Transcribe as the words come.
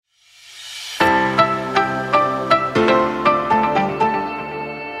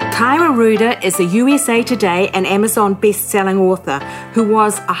Kaira Rouda is a USA Today and Amazon best-selling author who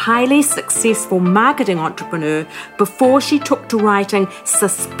was a highly successful marketing entrepreneur before she took to writing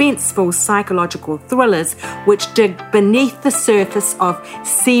suspenseful psychological thrillers which dig beneath the surface of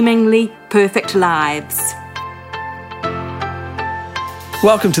seemingly perfect lives.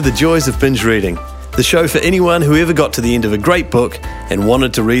 Welcome to The Joys of Binge Reading, the show for anyone who ever got to the end of a great book and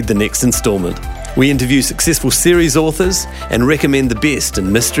wanted to read the next installment. We interview successful series authors and recommend the best in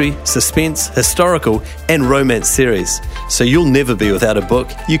mystery, suspense, historical, and romance series, so you'll never be without a book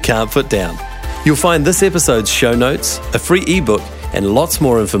you can't put down. You'll find this episode's show notes, a free ebook, and lots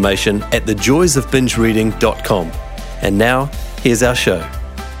more information at thejoysofbingereading.com. And now, here's our show.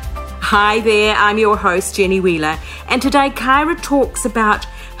 Hi there, I'm your host, Jenny Wheeler, and today Kaira talks about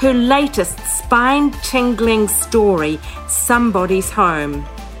her latest spine-tingling story, Somebody's Home.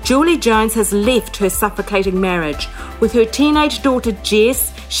 Julie Jones has left her suffocating marriage. With her teenage daughter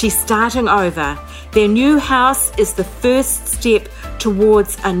Jess, she's starting over. Their new house is the first step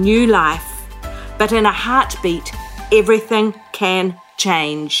towards a new life. But in a heartbeat, everything can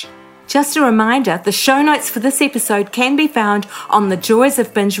change. Just a reminder, the show notes for this episode can be found on the Joys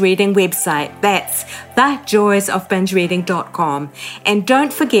of Binge Reading website. That's thejoysofbingereading.com. And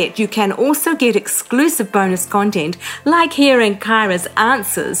don't forget, you can also get exclusive bonus content like hearing Kaira's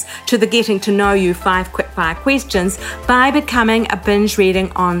answers to the Getting to Know You 5 Quickfire questions by becoming a Binge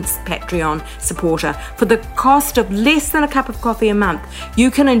Reading on Patreon supporter. For the cost of less than a cup of coffee a month, you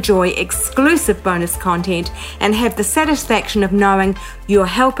can enjoy exclusive bonus content and have the satisfaction of knowing you're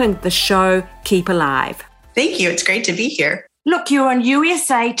helping the show keep alive. Thank you. It's great to be here. Look, you're on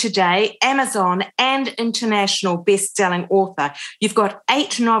USA Today, Amazon, and international best-selling author. You've got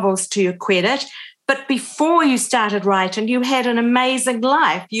 8 novels to your credit, but before you started writing, you had an amazing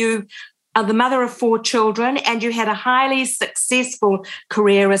life. You are the mother of 4 children, and you had a highly successful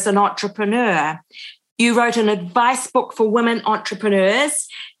career as an entrepreneur. You wrote an advice book for women entrepreneurs,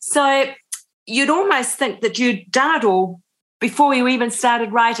 so you'd almost think that you'd done it all before you even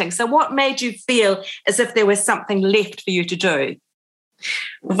started writing. So what made you feel as if there was something left for you to do?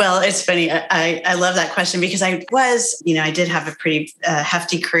 Well, it's funny. I love that question because I did have a pretty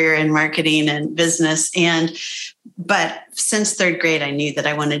hefty career in marketing and business. But since 3rd grade, I knew that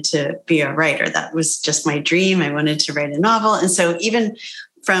I wanted to be a writer. That was just my dream. I wanted to write a novel. And so even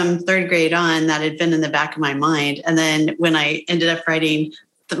from 3rd grade on, that had been in the back of my mind. And then when I ended up writing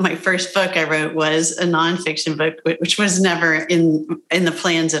my first book I wrote was a nonfiction book, which was never in the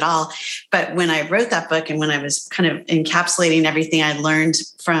plans at all. But when I wrote that book and when I was kind of encapsulating everything I learned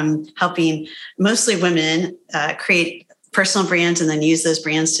from helping mostly women create personal brands and then use those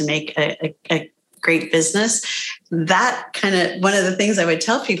brands to make a great business, that kind of one of the things I would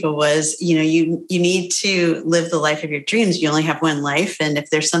tell people was, you need to live the life of your dreams. You only have one life. And if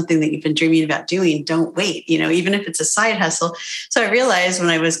there's something that you've been dreaming about doing, don't wait, even if it's a side hustle. So I realized when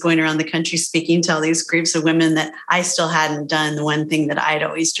I was going around the country speaking to all these groups of women that I still hadn't done the one thing that I'd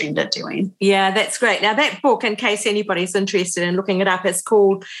always dreamed of doing. Yeah, that's great. Now that book, in case anybody's interested in looking it up, is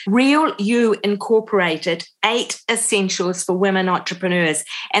called Real You Incorporated, 8 Essentials for Women Entrepreneurs.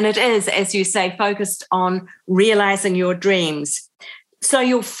 And it is, as you say, focused on realizing your dreams. So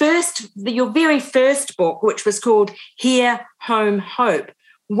your very first book, which was called Here, Home, Hope,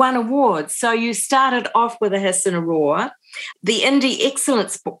 won awards. So you started off with a hiss and a roar, the Indie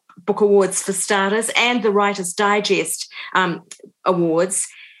Excellence Book Awards for starters, and the Writer's Digest Awards.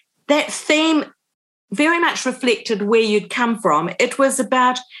 That theme very much reflected where you'd come from. It was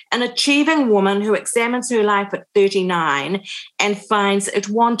about an achieving woman who examines her life at 39 and finds it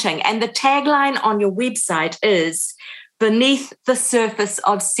wanting. And the tagline on your website is, beneath the surface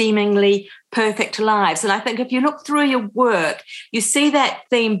of seemingly perfect lives. And I think if you look through your work, you see that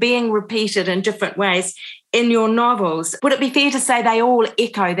theme being repeated in different ways in your novels. Would it be fair to say they all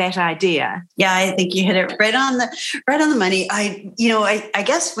echo that idea? Yeah, I think you hit it right on the money. I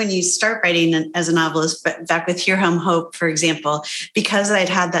guess when you start writing as a novelist, but back with Here Home Hope, for example, because I'd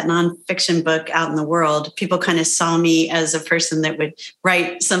had that nonfiction book out in the world, people kind of saw me as a person that would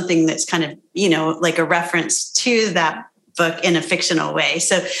write something that's kind of, like a reference to that book in a fictional way.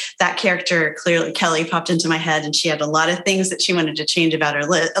 So that character, clearly Kelly, popped into my head, and she had a lot of things that she wanted to change about her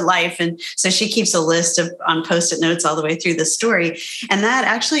life. And so she keeps a list on Post-it notes all the way through the story. And that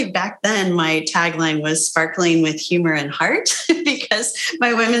actually, back then, my tagline was sparkling with humor and heart, because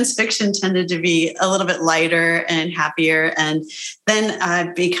my women's fiction tended to be a little bit lighter and happier. And then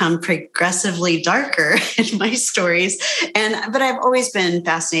I've become progressively darker in my stories. But I've always been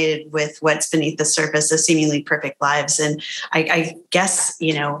fascinated with what's beneath the surface of seemingly perfect lives. And I guess,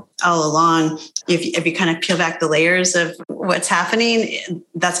 all along, if you kind of peel back the layers of what's happening,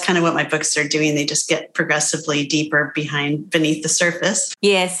 that's kind of what my books are doing. They just get progressively deeper beneath the surface.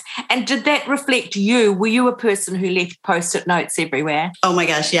 Yes. And did that reflect you? Were you a person who left Post-it notes everywhere? Oh my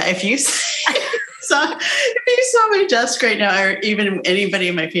gosh, yeah. If you saw my desk right now, or even anybody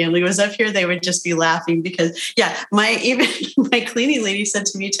in my family was up here, they would just be laughing because, my cleaning lady said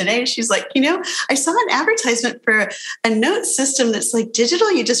to me today, she's like, I saw an advertisement for a note system that's like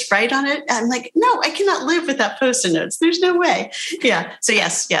digital. You just write on it. I'm like, no, I cannot live without Post-it notes. There's no way. Yeah. So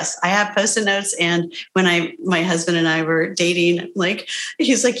yes, I have Post-it notes. And when my husband and I were dating,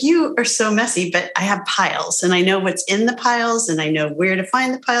 he's like, you are so messy, but I have piles and I know what's in the piles and I know where to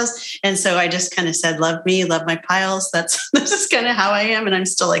find the piles. And so I just kind of said, love me, love my piles. This is kind of how I am. And I'm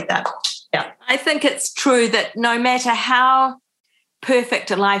still like that. Yeah. I think it's true that no matter how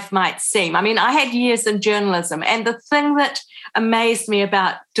perfect a life might seem, I mean, I had years in journalism, and the thing that amazed me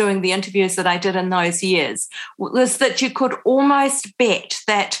about doing the interviews that I did in those years was that you could almost bet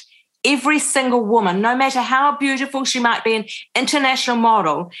that every single woman, no matter how beautiful she might be, an international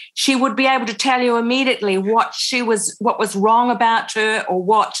model, she would be able to tell you immediately what was wrong about her or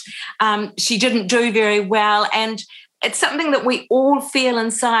what she didn't do very well. And it's something that we all feel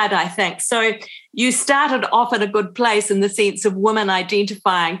inside, I think. So you started off at a good place in the sense of women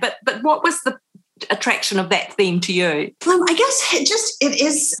identifying, but what was the attraction of that theme to you? I guess it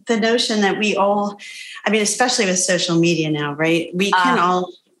is the notion that we all, especially with social media now, right? We can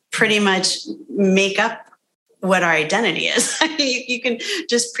all pretty much make up what our identity is. You can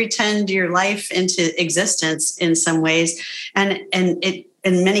just pretend your life into existence in some ways. And it,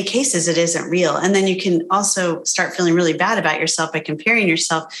 in many cases, it isn't real. And then you can also start feeling really bad about yourself by comparing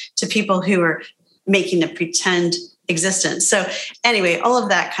yourself to people who are making a pretend existence. So anyway, all of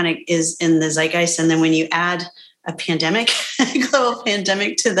that kind of is in the zeitgeist. And then when you add a pandemic, a global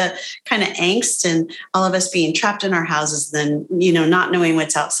pandemic, to the kind of angst and all of us being trapped in our houses, then, not knowing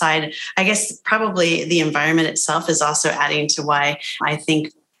what's outside, I guess probably the environment itself is also adding to why I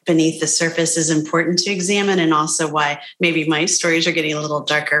think beneath the surface is important to examine, and also why maybe my stories are getting a little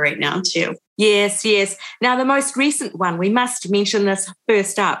darker right now too. Yes. Now, the most recent one, we must mention this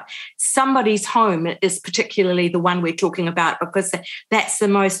first up. Somebody's Home is particularly the one we're talking about because that's the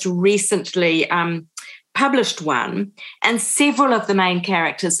most recently published one, and several of the main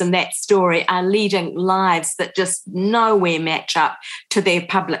characters in that story are leading lives that just nowhere match up to their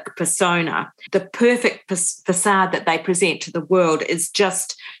public persona. The perfect facade that they present to the world is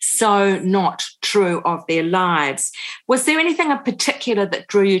just so not true of their lives. Was there anything in particular that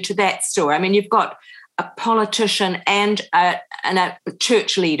drew you to that story? I mean, you've got a politician and a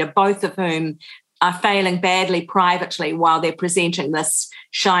church leader, both of whom are failing badly privately while they're presenting this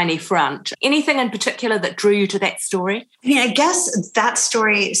shiny front. Anything in particular that drew you to that story? I guess that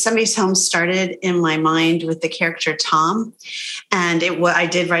story, Somebody's Home, started in my mind with the character Tom. And I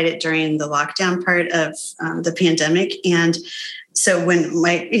did write it during the lockdown part of the pandemic. And so when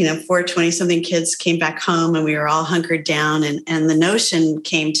my, 420-something kids came back home and we were all hunkered down, and the notion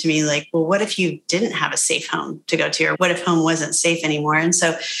came to me like, well, what if you didn't have a safe home to go to, or what if home wasn't safe anymore? And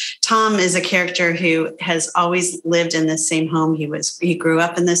so Tom is a character who has always lived in this same home. He grew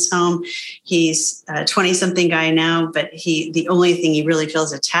up in this home. He's a 20-something guy now, but the only thing he really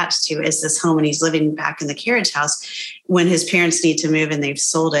feels attached to is this home, and he's living back in the carriage house when his parents need to move and they've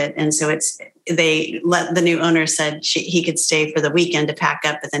sold it. And so the new owner said he could stay for the weekend to pack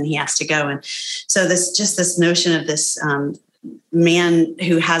up, but then he has to go. And so this notion of this man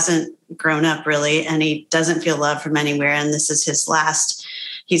who hasn't grown up really, and he doesn't feel love from anywhere. And this is his last,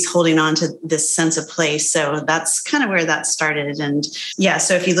 he's holding on to this sense of place. So that's kind of where that started. And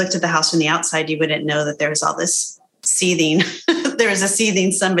so if you looked at the house from the outside, you wouldn't know that there was all this seething. There was a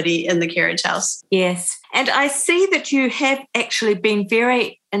seething somebody in the carriage house. Yes. And I see that you have actually been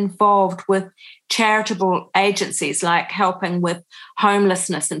very involved with charitable agencies, like helping with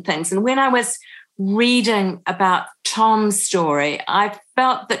homelessness and things. And when I was reading about Tom's story, I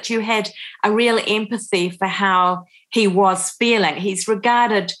felt that you had a real empathy for how he was feeling. He's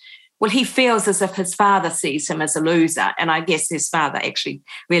regarded, he feels as if his father sees him as a loser. And I guess his father actually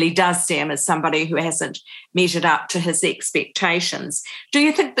really does see him as somebody who hasn't measured up to his expectations. Do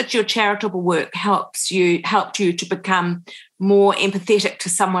you think that your charitable work helped you to become more empathetic to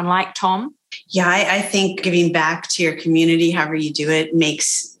someone like Tom? Yeah, I think giving back to your community, however you do it,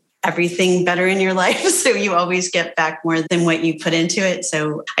 makes everything better in your life. So you always get back more than what you put into it.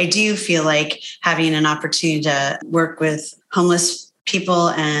 So I do feel like having an opportunity to work with homeless people,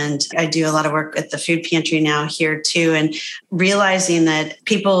 and I do a lot of work at the food pantry now here too, and realizing that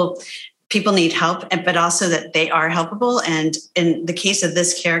people people need help, but also that they are helpable. And in the case of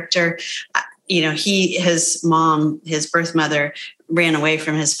this character, his mom, his birth mother, ran away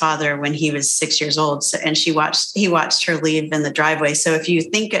from his father when he was 6 years old. So, and he watched her leave in the driveway. So if you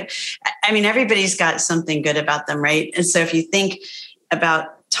think, everybody's got something good about them, right? And so if you think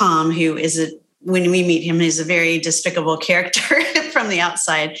about Tom, who is when we meet him, he's a very despicable character from the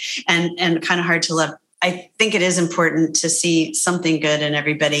outside and kind of hard to love. I think it is important to see something good in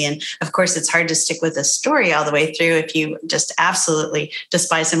everybody. And of course, it's hard to stick with a story all the way through if you just absolutely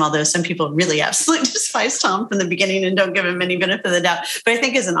despise him, although some people really absolutely despise Tom from the beginning and don't give him any benefit of the doubt. But I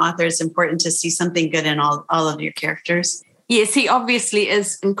think as an author, it's important to see something good in all of your characters. Yes, he obviously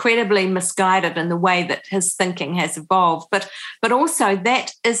is incredibly misguided in the way that his thinking has evolved, but also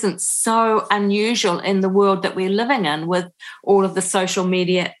that isn't so unusual in the world that we're living in with all of the social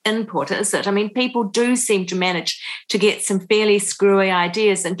media input, is it? I mean, people do seem to manage to get some fairly screwy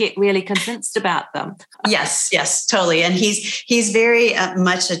ideas and get really convinced about them. Yes, totally. And he's very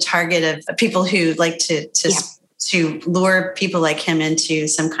much a target of people who like to lure people like him into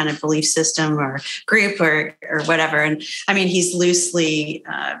some kind of belief system or group or whatever. And I mean, he's loosely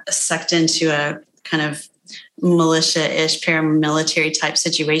sucked into a kind of militia-ish paramilitary type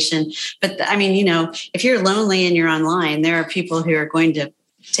situation. But I mean, if you're lonely and you're online, there are people who are going to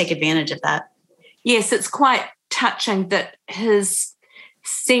take advantage of that. Yes, it's quite touching that his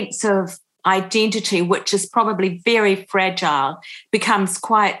sense of identity, which is probably very fragile, becomes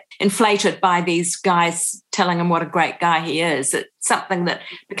quite inflated by these guys telling him what a great guy he is. It's something that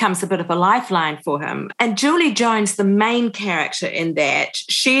becomes a bit of a lifeline for him. And Julie Jones, the main character in that,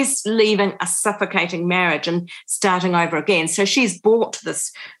 she's leaving a suffocating marriage and starting over again. So she's bought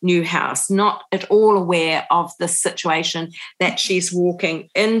this new house, not at all aware of the situation that she's walking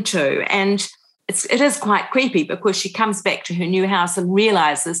into. And it is quite creepy because she comes back to her new house and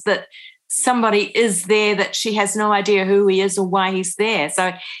realizes that somebody is there that she has no idea who he is or why he's there.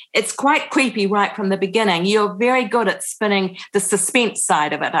 So it's quite creepy right from the beginning. You're very good at spinning the suspense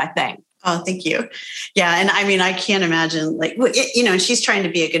side of it, I think. Oh, thank you. Yeah. And I mean, I can't imagine she's trying to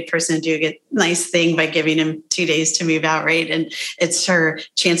be a good person and do a good, nice thing by giving him 2 days to move out. Right. And it's her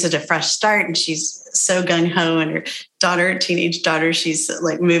chance at a fresh start. And she's so gung-ho, and her teenage daughter, she's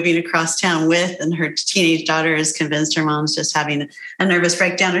like moving across town with, and her teenage daughter is convinced her mom's just having a nervous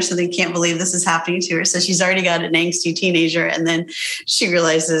breakdown or something, can't believe this is happening to her. So she's already got an angsty teenager. And then she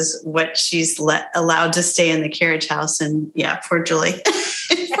realizes what she's allowed to stay in the carriage house. And yeah, poor Julie.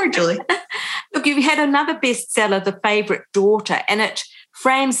 Poor Julie. Look, you've had another bestseller, The Favorite Daughter, and it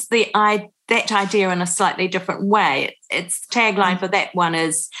frames that idea in a slightly different way. Its tagline for that one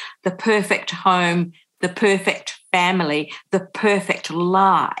is the perfect home, the perfect family, the perfect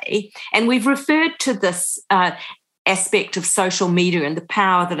lie. And we've referred to this aspect of social media and the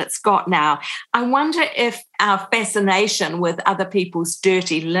power that it's got now. I wonder if our fascination with other people's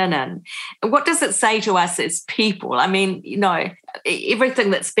dirty linen, what does it say to us as people? I mean,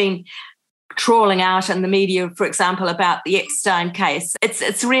 everything that's been trawling out in the media, for example, about the Epstein case,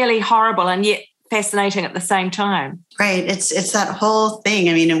 it's really horrible and yet fascinating at the same time. Right. It's that whole thing.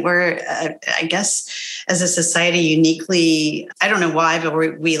 I mean, we're, I guess, as a society uniquely, I don't know why,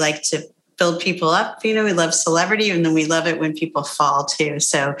 but we like to build people up. We love celebrity, and then we love it when people fall too.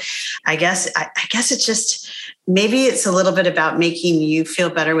 So I guess it's just, maybe it's a little bit about making you feel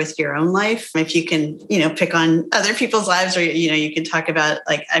better with your own life. If you can, pick on other people's lives, or, you can talk about,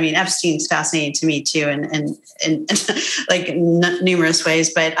 Epstein's fascinating to me too. And numerous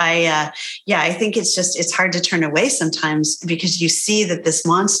ways, but I think it's hard to turn away sometimes, because you see that this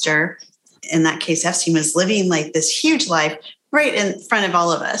monster, in that case, Epstein, was living like this huge life right in front of all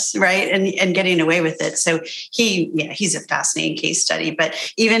of us, right? And getting away with it. So he's a fascinating case study. But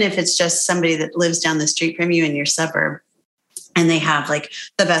even if it's just somebody that lives down the street from you in your suburb, and they have like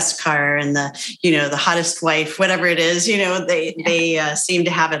the best car and the hottest wife, whatever it is, they seem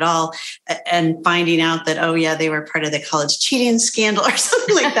to have it all, and finding out that, oh yeah, they were part of the college cheating scandal or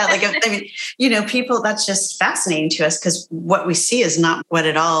something like that. People, that's just fascinating to us, because what we see is not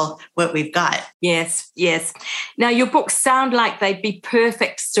what we've got. Yes. Now, your books sound like they'd be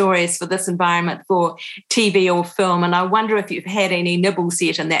perfect stories for this environment for TV or film. And I wonder if you've had any nibbles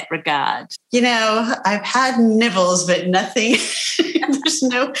yet in that regard. I've had nibbles, but nothing. There's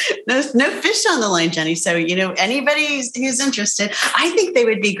no fish on the line, Jenny. So, anybody who's interested, I think they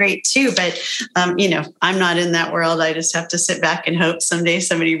would be great too. But, I'm not in that world. I just have to sit back and hope someday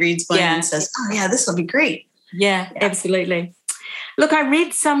somebody reads one and says, oh yeah, this will be great. Yeah, absolutely. Look, I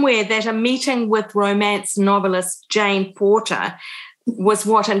read somewhere that a meeting with romance novelist Jane Porter was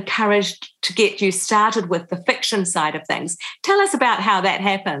what encouraged to get you started with the fiction side of things. Tell us about how that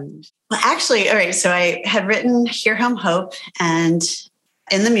happened. Well, actually, all right. So I had written Here Home Hope and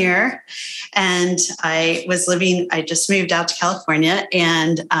In the Mirror, and I just moved out to California,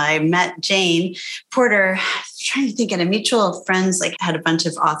 and I met Jane Porter. I'm trying to think, and a mutual friends had a bunch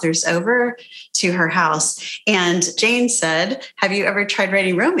of authors over to her house. And Jane said, "Have you ever tried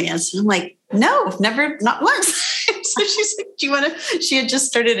writing romance?" And I'm like, "No, never, not once." So she's like, "Do you want to?" She had just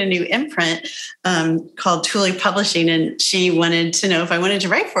started a new imprint called Thule Publishing, and she wanted to know if I wanted to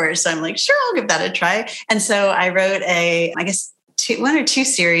write for her. So I'm like, "Sure, I'll give that a try." And so I wrote one or two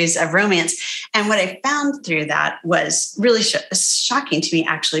series of romance. And what I found through that was really shocking to me,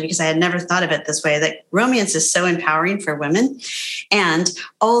 actually, because I had never thought of it this way, that romance is so empowering for women. And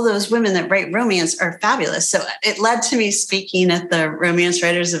all those women that write romance are fabulous. So it led to me speaking at the Romance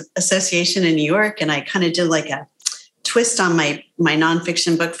Writers Association in New York. And I kind of did a twist on my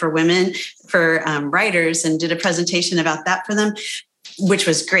nonfiction book for women, for writers, and did a presentation about that for them, which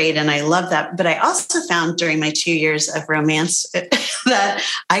was great. And I love that. But I also found during my 2 years of romance that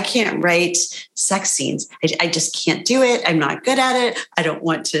I can't write sex scenes. I just can't do it. I'm not good at it. I don't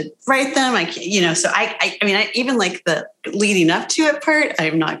want to write them. I can't, so I even like the leading up to it part,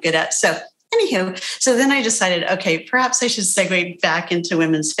 I'm not good at. So anywho, so then I decided, okay, perhaps I should segue back into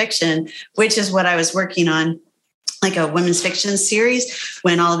women's fiction, which is what I was working on, like a women's fiction series,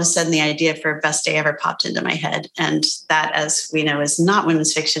 when all of a sudden the idea for Best Day Ever popped into my head. And that, as we know, is not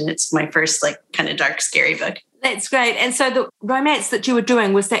women's fiction. It's my first kind of dark, scary book. That's great. And so the romance that you were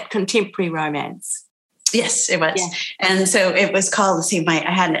doing, was that contemporary romance? Yes, it was. Yeah. And so it was called, I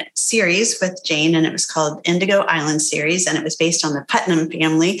had a series with Jane, and it was called Indigo Island Series. And it was based on the Putnam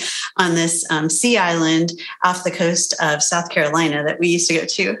family on this sea island off the coast of South Carolina that we used to go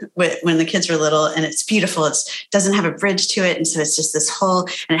to when the kids were little. And it's beautiful. It doesn't have a bridge to it. And so it's just this whole,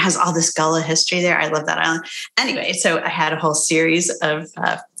 and it has all this Gullah history there. I love that island. Anyway, so I had a whole series of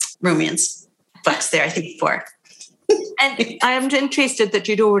romance books there, I think 4. And I'm interested that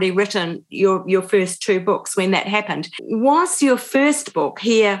you'd already written your first 2 books when that happened. Was your first book,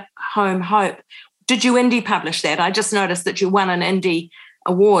 Here Home Hope, did you indie publish that? I just noticed that you won an indie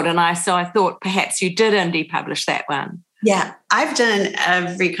award, and I thought perhaps you did indie publish that one. Yeah, I've done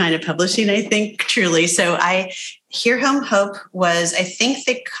every kind of publishing, I think, truly. So Here Home Hope was, I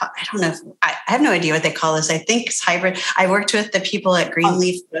think I don't know, I have no idea what they call this. I think it's hybrid. I worked with the people at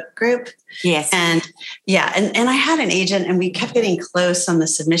Greenleaf Book Group. Yes. And yeah, and I had an agent, and we kept getting close on the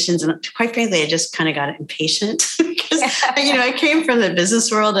submissions. And quite frankly, I just kind of got impatient because, I came from the business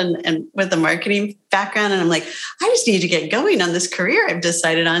world and with the marketing background. And I'm like, I just need to get going on this career I've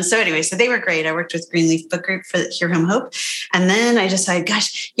decided on. So anyway, so they were great. I worked with Greenleaf Book Group for Here Home Hope. And then I decided,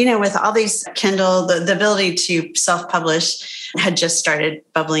 gosh, with all these Kindle, the ability to self-publish had just started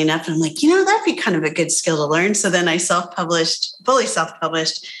bubbling up. And I'm like, that'd be kind of a good skill to learn. So then I fully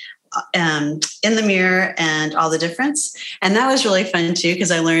self-published In the Mirror and All the Difference. And that was really fun too,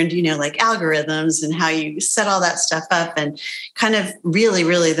 because I learned, algorithms and how you set all that stuff up, and kind of really,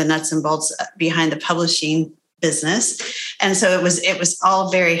 really the nuts and bolts behind the publishing business. And so it was all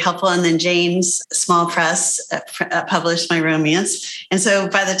very helpful. And then Jane's small press published my romance. And so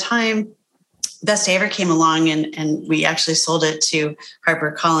by the time Best Day Ever came along and we actually sold it to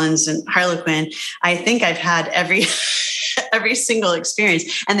HarperCollins and Harlequin, I think I've had every single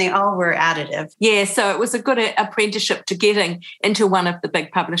experience, and they all were additive. Yeah, so it was a good apprenticeship to getting into one of the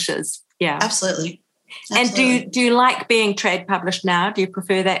big publishers. Yeah, absolutely. And do you like being trade published now? Do you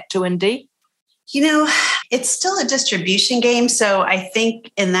prefer that to indie? It's still a distribution game. So I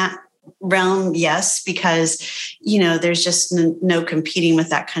think in that realm, yes, because, there's just no competing with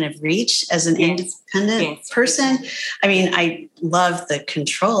that kind of reach as an independent person. I mean, I love the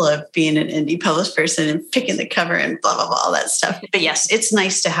control of being an indie published person and picking the cover and blah, blah, blah, all that stuff. But yes, it's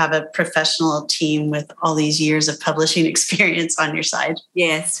nice to have a professional team with all these years of publishing experience on your side.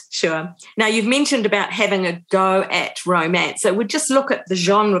 Yes, sure. Now, you've mentioned about having a go at romance. So we'll just look at the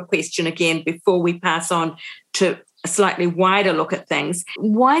genre question again before we pass on to a slightly wider look at things.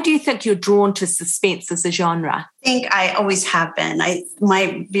 Why do you think you're drawn to suspense as a genre? I think I always have been.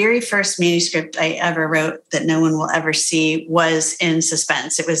 My very first manuscript I ever wrote that no one will ever see was in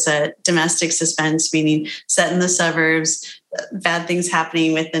suspense. It was a domestic suspense, meaning set in the suburbs, bad things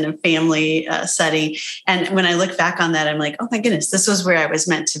happening within a family setting. And when I look back on that, I'm like, oh my goodness, this was where I was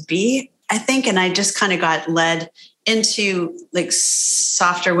meant to be, I think. And I just kind of got led into like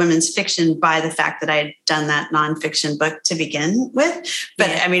softer women's fiction by the fact that I had done that nonfiction book to begin with. But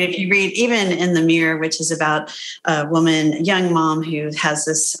I mean, if you read even In the Mirror, which is about a woman, a young mom who has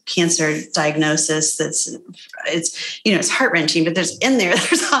this cancer diagnosis, it's heart-wrenching, but there's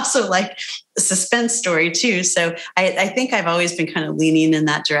also like a suspense story too. So I think I've always been kind of leaning in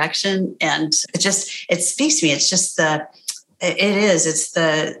that direction, and it speaks to me. It's just it's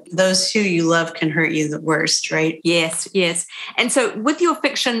those who you love can hurt you the worst, right? Yes. And so with your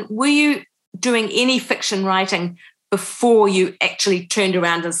fiction, were you doing any fiction writing before you actually turned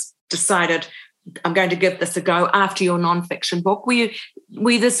around and decided, I'm going to give this a go after your nonfiction book? Were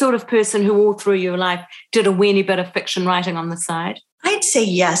you the sort of person who all through your life did a weeny bit of fiction writing on the side? I'd say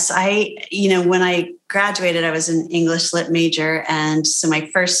yes. When I graduated, I was an English lit major. And so my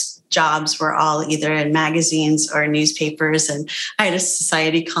first jobs were all either in magazines or newspapers. And I had a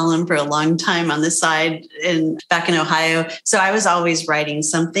society column for a long time on the side back in Ohio. So I was always writing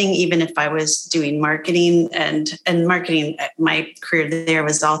something, even if I was doing marketing and marketing. My career there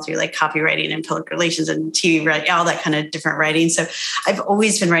was all through like copywriting and public relations and TV writing, all that kind of different writing. So I've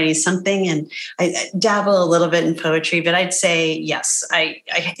always been writing something, and I dabble a little bit in poetry, but I'd say yes.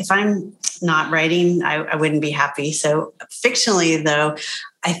 If I'm not writing, I wouldn't be happy. So fictionally, though,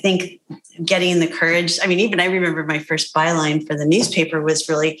 I think getting the courage, I remember my first byline for the newspaper was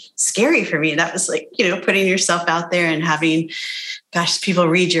really scary for me. That was like, putting yourself out there and having, people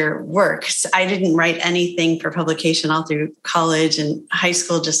read your work. So I didn't write anything for publication all through college and high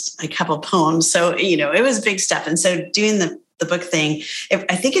school, just a couple poems. So, it was a big step. And so doing the book thing,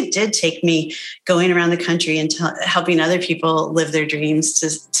 I think it did take me going around the country and helping other people live their dreams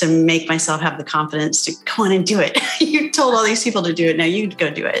to make myself have the confidence to go on and do it. You told all these people to do it. Now you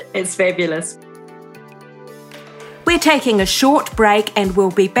go do it. It's fabulous. We're taking a short break and we'll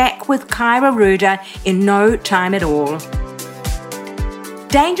be back with Kaira Rouda in no time at all.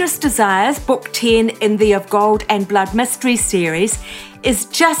 Dangerous Desires, Book 10 in the Of Gold and Blood Mystery series, is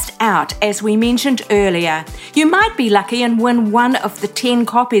just out, as we mentioned earlier. You might be lucky and win one of the 10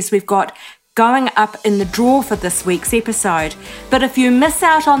 copies we've got going up in the draw for this week's episode. But if you miss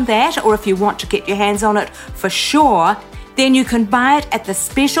out on that, or if you want to get your hands on it for sure, then you can buy it at the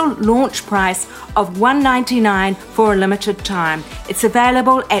special launch price of $1.99 for a limited time. It's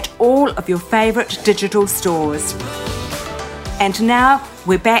available at all of your favourite digital stores. And now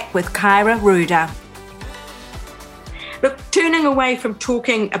we're back with Kaira Rouda. Look, turning away from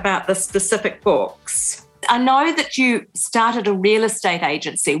talking about the specific books, I know that you started a real estate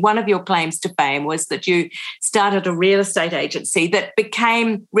agency. One of your claims to fame was that you started a real estate agency that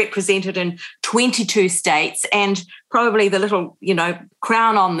became represented in 22 states, and probably the little,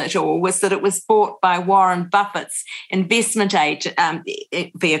 crown on it all was that it was bought by Warren Buffett's investment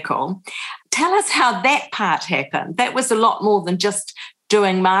vehicle. Tell us how that part happened. That was a lot more than just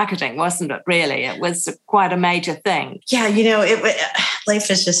doing marketing, wasn't it, really? It was quite a major thing. Yeah,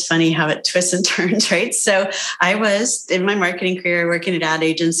 life is just funny how it twists and turns, right? So I was in my marketing career working at ad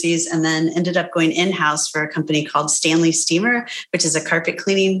agencies, and then ended up going in-house for a company called Stanley Steamer, which is a carpet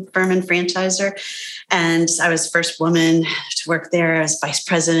cleaning firm and franchisor. And I was the first woman to work there as vice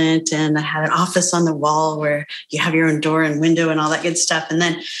president, and I had an office on the wall where you have your own door and window and all that good stuff. And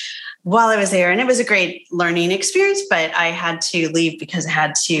then while I was there, and it was a great learning experience, but I had to leave because I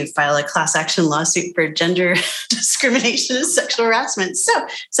had to file a class action lawsuit for gender discrimination and sexual harassment. So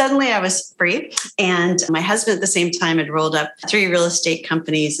suddenly I was free. And my husband at the same time had rolled up 3 real estate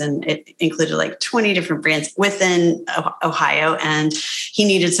companies, and it included like 20 different brands within Ohio. And he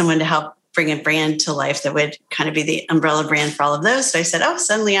needed someone to help bring a brand to life that would kind of be the umbrella brand for all of those. So I said,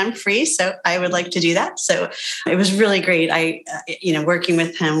 suddenly I'm free. So I would like to do that. So it was really great. Working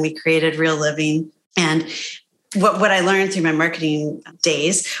with him, we created Real Living. And what I learned through my marketing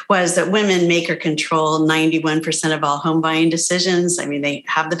days was that women make or control 91% of all home buying decisions. They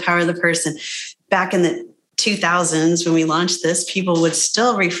have the power of the person. Back in the 2000s, when we launched this, people would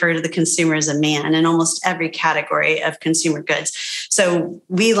still refer to the consumer as a man in almost every category of consumer goods. So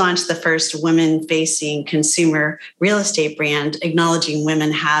we launched the first women-facing consumer real estate brand, acknowledging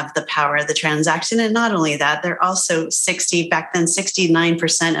women have the power of the transaction. And not only that, they're also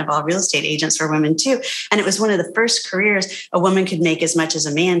 69% of all real estate agents were women too. And it was one of the first careers a woman could make as much as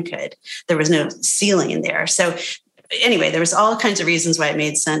a man could. There was no ceiling there. So anyway, there was all kinds of reasons why it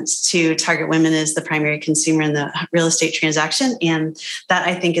made sense to target women as the primary consumer in the real estate transaction. And that,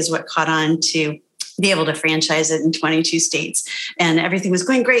 I think, is what caught on to be able to franchise it in 22 states. And everything was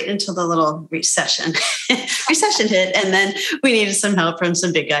going great until the little recession hit. And then we needed some help from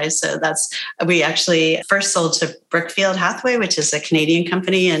some big guys. So we actually first sold to Brookfield Hathaway, which is a Canadian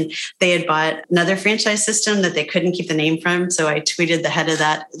company. And they had bought another franchise system that they couldn't keep the name from. So I tweeted the head of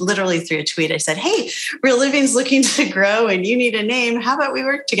that literally through a tweet. I said, hey, Real Living's looking to grow and you need a name. How about we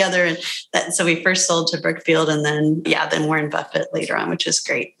work together? And so we first sold to Brookfield and then Warren Buffett later on, which is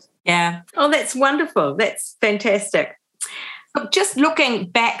great. Yeah. Oh, that's wonderful. That's fantastic. Just looking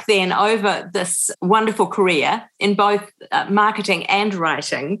back then over this wonderful career in both marketing and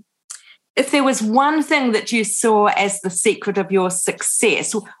writing, if there was one thing that you saw as the secret of your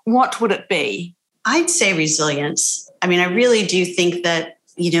success, what would it be? I'd say resilience. I mean, I really do think that,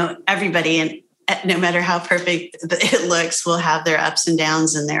 everybody, and no matter how perfect it looks, will have their ups and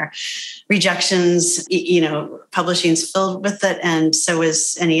downs and their rejections. Publishing's filled with it, and so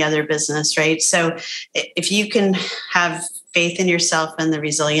is any other business, right? So if you can have faith in yourself and the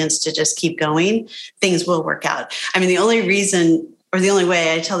resilience to just keep going, things will work out. I mean, the only reason, or the only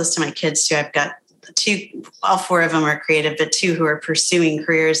way, I tell this to my kids too, I've got all four of them are creative, but two who are pursuing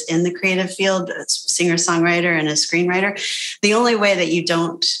careers in the creative field, a singer-songwriter and a screenwriter. The only way that you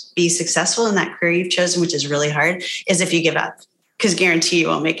don't be successful in that career you've chosen, which is really hard, is if you give up, because guarantee you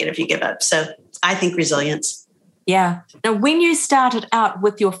won't make it if you give up. So I think resilience. Yeah. Now, when you started out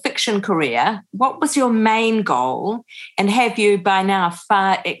with your fiction career, what was your main goal? And have you by now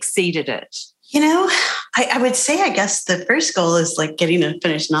far exceeded it? I would say, I guess the first goal is like getting a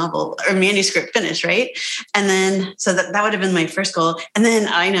finished novel or manuscript finished, right? And then, so that would have been my first goal. And then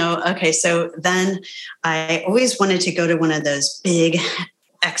so then I always wanted to go to one of those big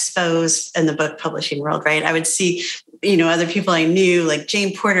expos in the book publishing world, right? I would see, other people I knew, like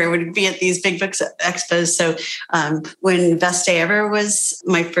Jane Porter, would be at these big book expos. So when Best Day Ever was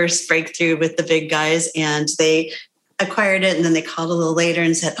my first breakthrough with the big guys, and they acquired it, and then they called a little later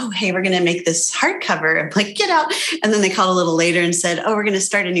and said, oh, hey, we're going to make this hardcover. I'm like, get out. And then they called a little later and said, oh, we're going to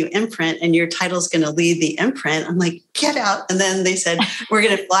start a new imprint and your title's going to lead the imprint. I'm like, get out. And then they said, we're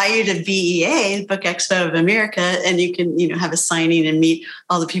going to fly you to BEA, Book Expo of America, and you can, have a signing and meet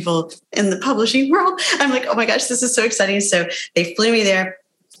all the people in the publishing world. I'm like, oh my gosh, this is so exciting. So they flew me there.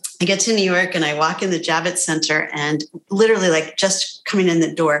 I get to New York and I walk in the Javits Center, and literally like just coming in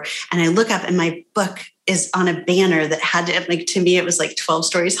the door, and I look up and my book is on a banner that had to me, it was like 12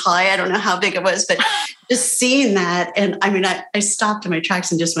 stories high. I don't know how big it was, but just seeing that. And I mean, I stopped in my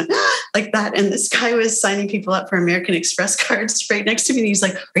tracks and just went like that. And this guy was signing people up for American Express cards right next to me. And he's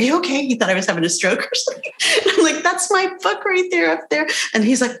like, are you okay? He thought I was having a stroke or something. And I'm like, that's my book right there up there. And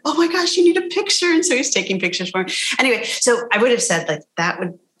he's like, oh my gosh, you need a picture. And so he's taking pictures for me. Anyway, so I would have said like, that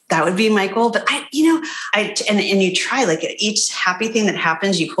would be my goal. But and you try, like each happy thing that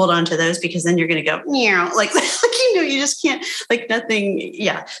happens, you hold on to those, because then you're going to go, like, you just can't, like nothing.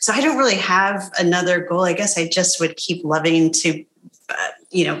 Yeah. So I don't really have another goal. I guess I just would keep loving to,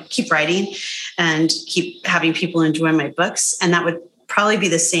 keep writing and keep having people enjoy my books. And that would probably be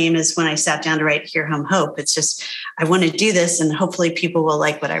the same as when I sat down to write Here Home Hope. It's just, I want to do this and hopefully people will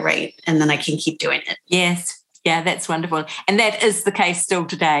like what I write, and then I can keep doing it. Yes. Yeah, that's wonderful. And that is the case still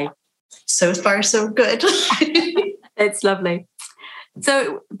today. So far, so good. That's lovely.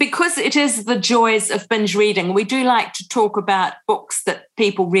 So because it is the joys of binge reading, we do like to talk about books that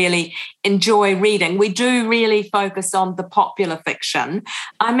people really enjoy reading. We do really focus on the popular fiction.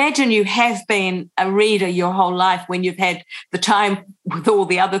 I imagine you have been a reader your whole life when you've had the time with all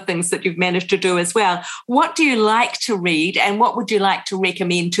the other things that you've managed to do as well. What do you like to read, and what would you like to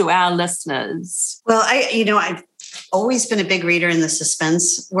recommend to our listeners? Well, I've always been a big reader in the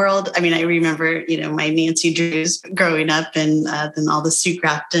suspense world. I mean, I remember, my Nancy Drews growing up, and then all the Sue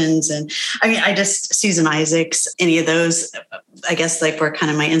Grafton's, and Susan Isaacs, any of those, I guess, like were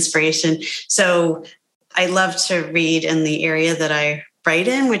kind of my inspiration. So I love to read in the area that I write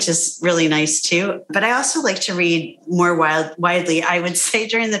in, which is really nice too. But I also like to read more widely. I would say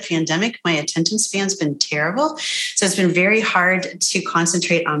during the pandemic, my attention span's been terrible. So it's been very hard to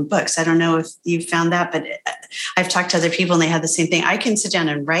concentrate on books. I don't know if you found that, but I've talked to other people and they had the same thing. I can sit down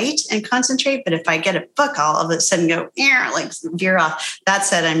and write and concentrate, but if I get a book, I'll all of a sudden go, like veer off. That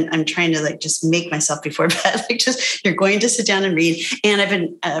said, I'm trying to like just make myself before bed, like just, you're going to sit down and read. And I've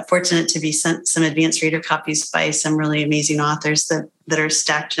been fortunate to be sent some advanced reader copies by some really amazing authors that are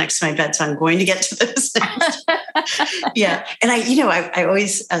stacked next to my bed. So I'm going to get to those next. Yeah. And I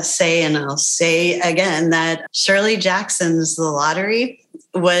always say, and I'll say again, that Shirley Jackson's The Lottery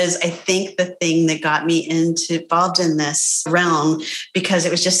was, I think, the thing that got me involved in this realm, because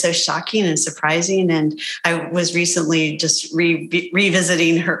it was just so shocking and surprising. And I was recently just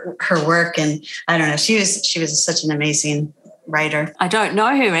revisiting her work, and I don't know, she was such an amazing writer. I don't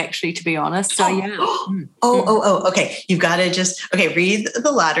know her, actually, to be honest. So yeah. Okay. You've got to read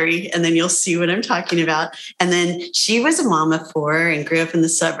The Lottery, and then you'll see what I'm talking about. And then she was a mom of 4 and grew up in the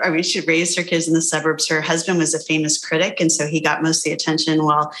suburbs. I mean, she raised her kids in the suburbs. Her husband was a famous critic, and so he got most of the attention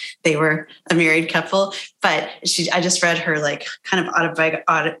while they were a married couple. But I just read her like kind of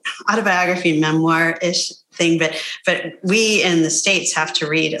autobiography, memoir-ish thing. But we in the States have to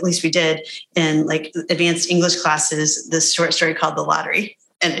read, at least we did in like advanced English classes, this short story called The Lottery,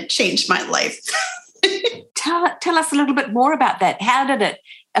 and it changed my life. Tell us a little bit more about that. How did it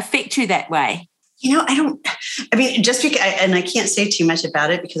affect you that way? Just because, and I can't say too much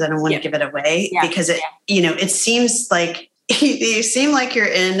about it because I don't want to give it away, because it seems like you seem like you're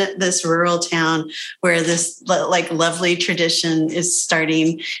in this rural town where this like lovely tradition is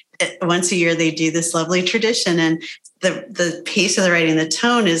starting. Once a year, they do this lovely tradition, and the pace of the writing, the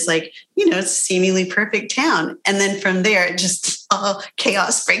tone is like, it's a seemingly perfect town. And then from there, it just all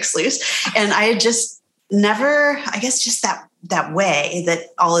chaos breaks loose. And I had just never, I guess, just that way that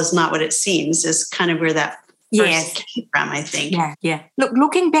all is not what it seems is kind of where that first came from, I think. Yeah. Look,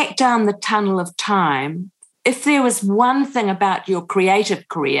 looking back down the tunnel of time, if there was one thing about your creative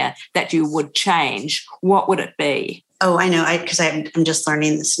career that you would change, what would it be? Oh, I know, because I'm just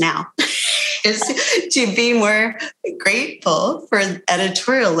learning this now, is to be more grateful for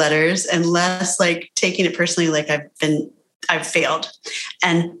editorial letters and less like taking it personally, like I've failed.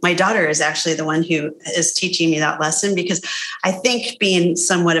 And my daughter is actually the one who is teaching me that lesson, because I think being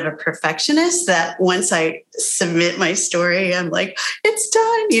somewhat of a perfectionist, that once I submit my story, I'm like, it's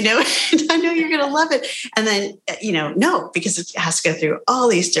done, I know you're going to love it. And then, no, because it has to go through all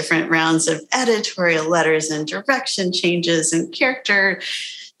these different rounds of editorial letters and direction changes and character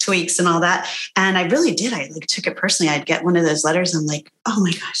tweaks and all that. And I really did. I took it personally. I'd get one of those letters. I'm like, oh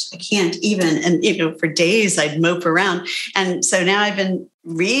my gosh, I can't even. And, for days I'd mope around. And so now I've been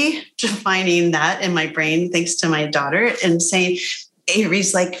redefining that in my brain, thanks to my daughter, and saying,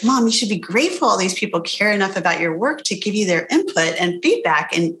 Avery's like, Mom, you should be grateful all these people care enough about your work to give you their input and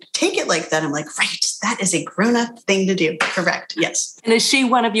feedback and take it like that. I'm like, right, that is a grown-up thing to do. Correct. Yes. And is she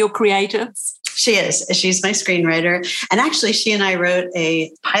one of your creatives? She is. She's my screenwriter. And actually, she and I wrote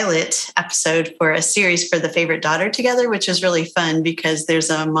a pilot episode for a series for The Favorite Daughter together, which was really fun because there's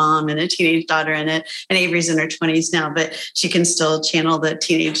a mom and a teenage daughter in it. And Avery's in her 20s now, but she can still channel the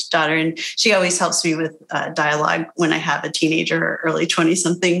teenage daughter. And she always helps me with dialogue when I have a teenager or early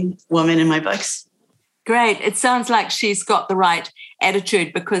 20-something woman in my books. Great. It sounds like she's got the right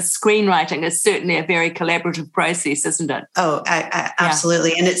attitude, because screenwriting is certainly a very collaborative process, isn't it? Oh,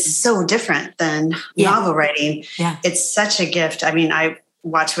 absolutely. And it's so different than novel writing. Yeah. It's such a gift. I mean, I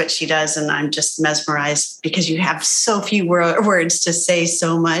watch what she does and I'm just mesmerized because you have so few words to say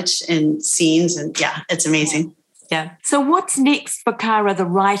so much in scenes. And it's amazing. Yeah. So what's next for Kaira, the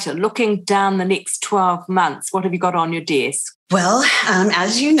writer, looking down the next 12 months? What have you got on your desk? Well,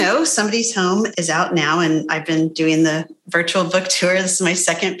 as you know, Somebody's Home is out now, and I've been doing the virtual book tour. This is my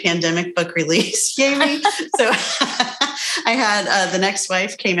second pandemic book release. Yay me. So I had The Next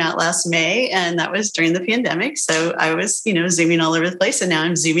Wife came out last May, and that was during the pandemic. So I was, zooming all over the place, and now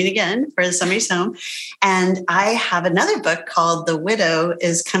I'm zooming again for Somebody's Home. And I have another book called The Widow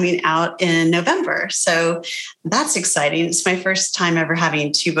is coming out in November. So that's exciting. It's my first time ever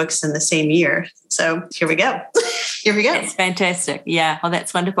having 2 books in the same year. So here we go. Here we go. That's fantastic. Yeah. Oh,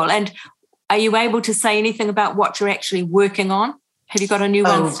 that's wonderful. And are you able to say anything about what you're actually working on? Have you got a new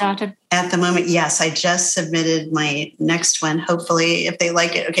one started? At the moment, yes. I just submitted my next one, hopefully, if they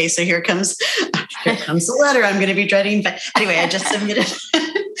like it. Okay, so here comes the letter I'm going to be dreading. But anyway, I just submitted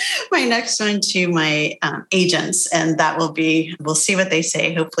my next one to my agents, and that we'll see what they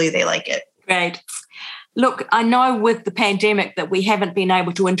say. Hopefully they like it. Great. Look, I know with the pandemic that we haven't been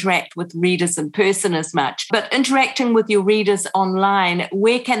able to interact with readers in person as much, but interacting with your readers online,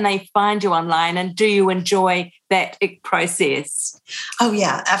 where can they find you online, and do you enjoy that process? Oh,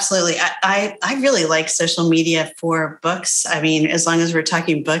 yeah, absolutely. I really like social media for books. I mean, as long as we're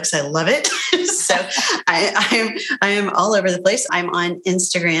talking books, I love it. So I am all over the place. I'm on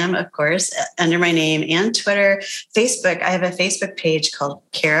Instagram, of course, under my name, and Twitter, Facebook. I have a Facebook page called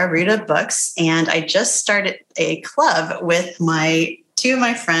Kaira Rouda Books, and I just started a club with my two of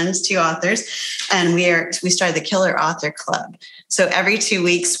my friends, two authors, and we started the Killer Author Club. So every 2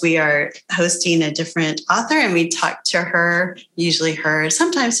 weeks we are hosting a different author, and we talk to her, usually her,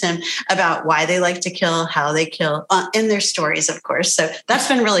 sometimes him, about why they like to kill, how they kill, in their stories, of course. So that's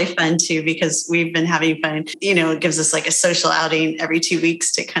been really fun too, because we've been having fun. It gives us like a social outing every 2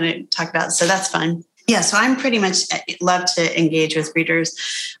 weeks to kind of talk about. So that's fun. Yeah, so I'm pretty much love to engage with readers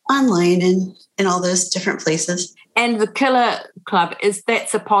online and in all those different places. And the Killer Club,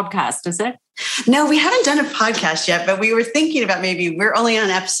 that's a podcast, is it? No, we haven't done a podcast yet, but we were thinking about maybe we're only on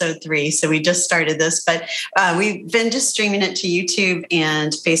episode 3. So we just started this, but we've been just streaming it to YouTube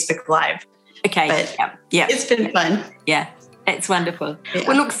and Facebook Live. Okay. But yeah. It's been fun. Yeah. It's wonderful. Yeah.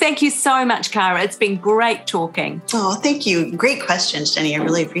 Well, look, thank you so much, Kaira. It's been great talking. Oh, thank you. Great questions, Jenny. I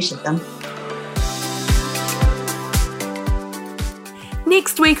really appreciate them.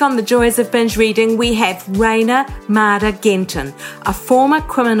 Next week on The Joys of Binge Reading, we have Raina Marda Genton, a former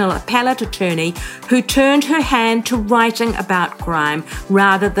criminal appellate attorney who turned her hand to writing about crime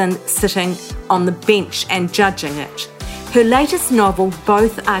rather than sitting on the bench and judging it. Her latest novel,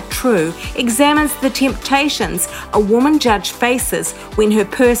 Both Are True, examines the temptations a woman judge faces when her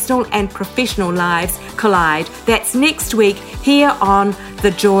personal and professional lives collide. That's next week here on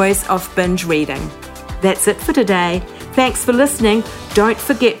The Joys of Binge Reading. That's it for today. Thanks for listening. Don't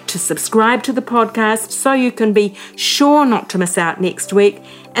forget to subscribe to the podcast so you can be sure not to miss out next week.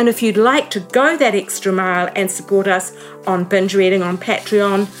 And if you'd like to go that extra mile and support us on Binge Reading on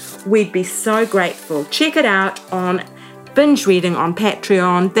Patreon, we'd be so grateful. Check it out on Binge Reading on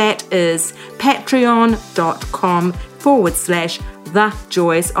Patreon. That is patreon.com/The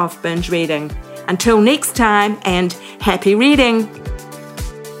Joys of Binge Reading. Until next time, and happy reading.